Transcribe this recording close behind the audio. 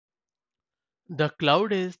The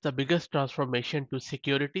cloud is the biggest transformation to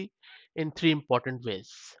security in three important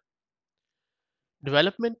ways.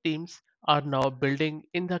 Development teams are now building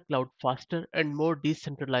in the cloud faster and more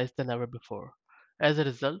decentralized than ever before. As a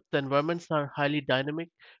result, the environments are highly dynamic,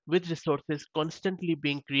 with resources constantly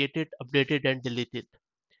being created, updated, and deleted.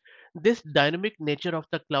 This dynamic nature of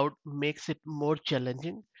the cloud makes it more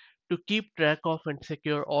challenging to keep track of and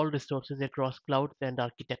secure all resources across clouds and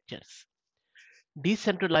architectures.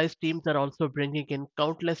 Decentralized teams are also bringing in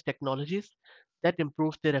countless technologies that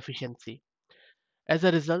improve their efficiency. As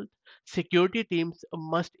a result, security teams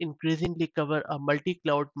must increasingly cover a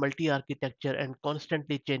multi-cloud, multi-architecture, and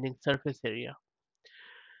constantly changing surface area.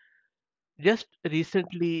 Just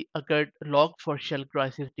recently occurred Log4Shell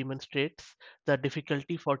crisis demonstrates the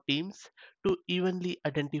difficulty for teams to evenly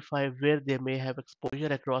identify where they may have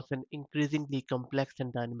exposure across an increasingly complex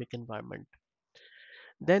and dynamic environment.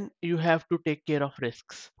 Then you have to take care of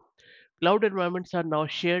risks. Cloud environments are now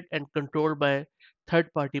shared and controlled by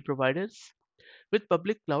third-party providers. With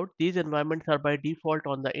public cloud, these environments are by default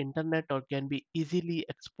on the internet or can be easily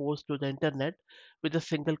exposed to the internet with a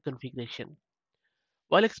single configuration.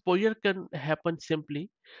 While exposure can happen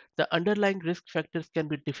simply, the underlying risk factors can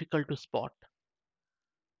be difficult to spot.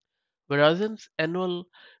 Verizon's annual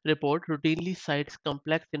report routinely cites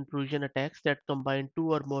complex intrusion attacks that combine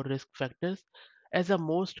two or more risk factors as a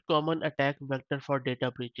most common attack vector for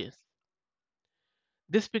data breaches.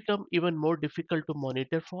 This becomes even more difficult to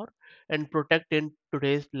monitor for and protect in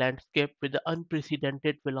today's landscape with the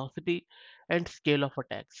unprecedented velocity and scale of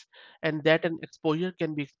attacks, and that an exposure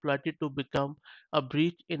can be exploited to become a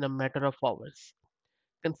breach in a matter of hours.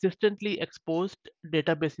 Consistently exposed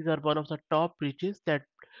databases are one of the top breaches that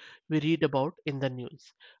we read about in the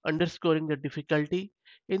news, underscoring the difficulty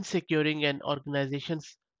in securing an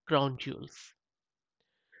organization's crown jewels.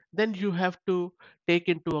 Then you have to take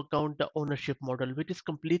into account the ownership model, which is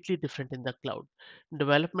completely different in the cloud.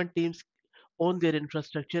 Development teams own their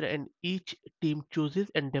infrastructure and each team chooses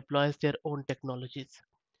and deploys their own technologies.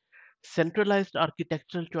 Centralized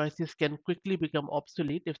architectural choices can quickly become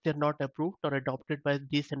obsolete if they're not approved or adopted by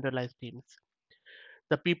decentralized teams.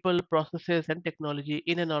 The people, processes, and technology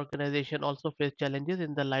in an organization also face challenges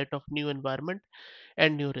in the light of new environment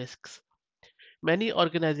and new risks. Many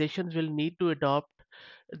organizations will need to adopt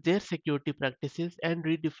their security practices and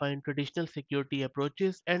redefine traditional security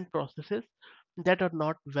approaches and processes that are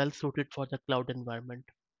not well suited for the cloud environment.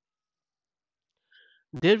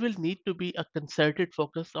 There will need to be a concerted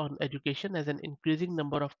focus on education as an increasing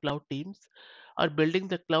number of cloud teams are building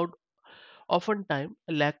the cloud oftentimes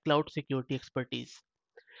lack cloud security expertise.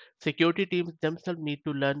 Security teams themselves need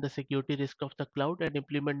to learn the security risk of the cloud and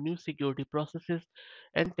implement new security processes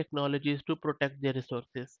and technologies to protect their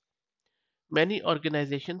resources. Many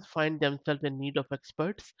organizations find themselves in need of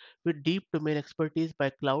experts with deep domain expertise by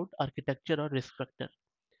cloud, architecture, or risk factor.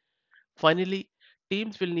 Finally,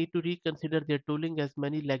 teams will need to reconsider their tooling as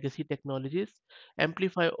many legacy technologies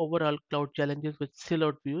amplify overall cloud challenges with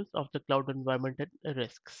siloed views of the cloud environment and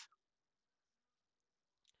risks.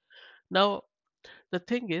 Now, the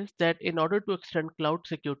thing is that in order to extend cloud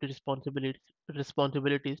security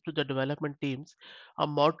responsibilities to the development teams, a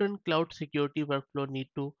modern cloud security workflow need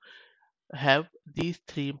to have these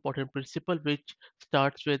three important principles, which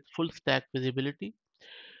starts with full stack visibility.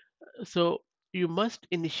 So you must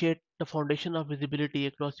initiate the foundation of visibility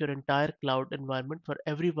across your entire cloud environment for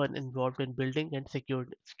everyone involved in building and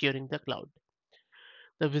securing the cloud.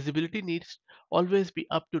 The visibility needs always be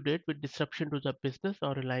up to date with disruption to the business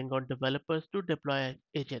or relying on developers to deploy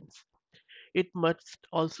agents. It must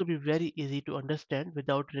also be very easy to understand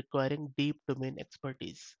without requiring deep domain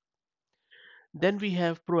expertise. Then we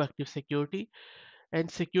have proactive security,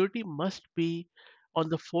 and security must be on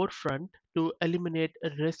the forefront to eliminate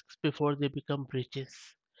risks before they become breaches.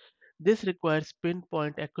 This requires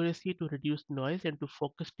pinpoint accuracy to reduce noise and to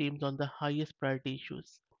focus teams on the highest priority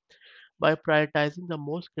issues. By prioritizing the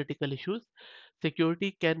most critical issues,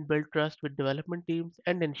 security can build trust with development teams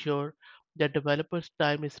and ensure that developers'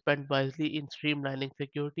 time is spent wisely in streamlining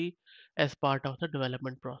security as part of the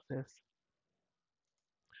development process.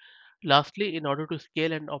 Lastly, in order to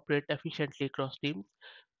scale and operate efficiently across teams,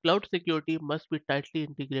 cloud security must be tightly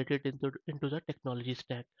integrated into the technology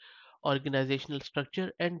stack, organizational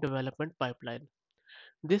structure, and development pipeline.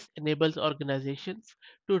 This enables organizations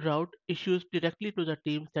to route issues directly to the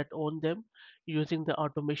teams that own them using the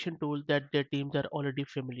automation tool that their teams are already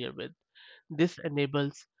familiar with. This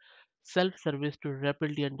enables self service to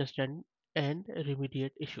rapidly understand and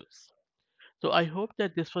remediate issues. So, I hope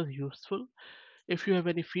that this was useful. If you have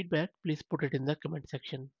any feedback, please put it in the comment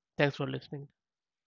section. Thanks for listening.